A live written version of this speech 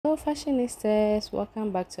Hello fashionistas,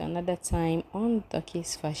 welcome back to another time on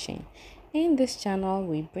Dorkie's Fashion. In this channel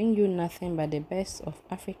we bring you nothing but the best of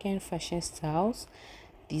African fashion styles,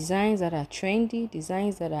 designs that are trendy,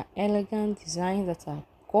 designs that are elegant, designs that are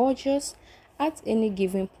gorgeous at any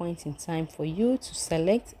given point in time for you to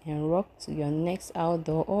select and rock to your next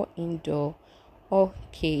outdoor or indoor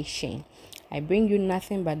occasion. I bring you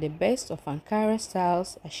nothing but the best of Ankara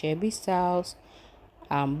styles, Ashebi styles,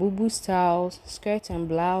 bubu styles, skirt and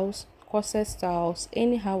blouse, corset styles,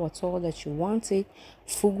 anyhow at all that you want it,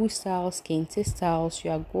 fugu styles, kente styles,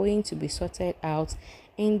 you are going to be sorted out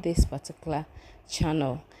in this particular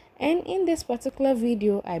channel. And in this particular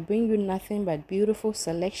video, I bring you nothing but beautiful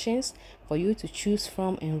selections for you to choose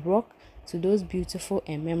from and rock to those beautiful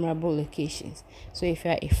and memorable locations. So if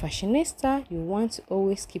you are a fashionista, you want to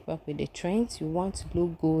always keep up with the trends, you want to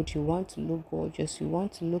look good, you want to look gorgeous, you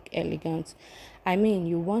want to look elegant,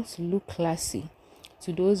 you want to look classy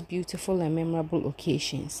to those beautiful and memorable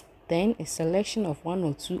occasions, then a selection of one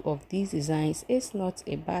or two of these designs is not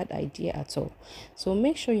a bad idea at all. So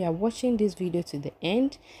make sure you are watching this video to the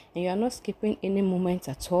end and you are not skipping any moment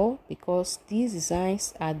at all, because these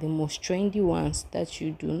designs are the most trendy ones that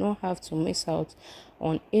you do not have to miss out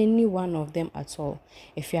on any one of them at all.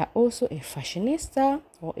 If you are also a fashionista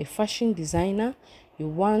or a fashion designer, you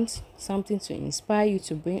want something to inspire you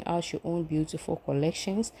to bring out your own beautiful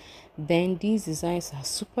collections, then these designs are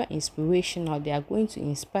super inspirational. They are going to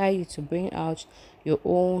inspire you to bring out your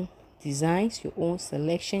own designs, your own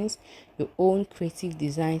selections, your own creative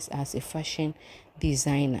designs as a fashion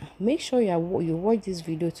designer. Make sure you watch this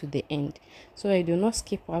video to the end so you do not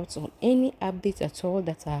skip out on any updates at all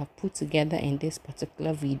that I have put together in this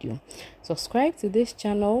particular video. Subscribe to this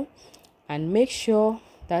channel and make sure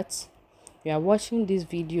that you are watching this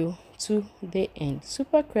video to the end.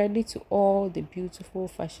 Super credit to all the beautiful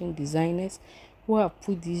fashion designers who have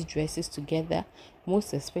put these dresses together,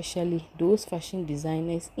 most especially those fashion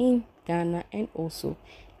designers in Ghana and also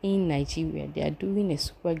in Nigeria. They are doing a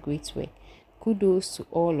super great work. Kudos to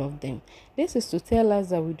all of them. This is to tell us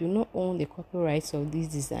that we do not own the copyrights of these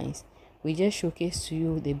designs. We just showcase to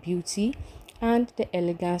you the beauty and the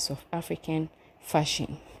elegance of African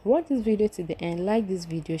fashion. Watch this video to the end, like this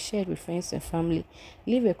video, share it with friends and family,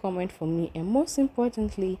 leave a comment for me, and most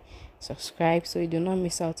importantly, subscribe so you do not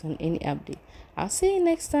miss out on any update. I'll see you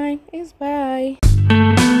next time. Bye.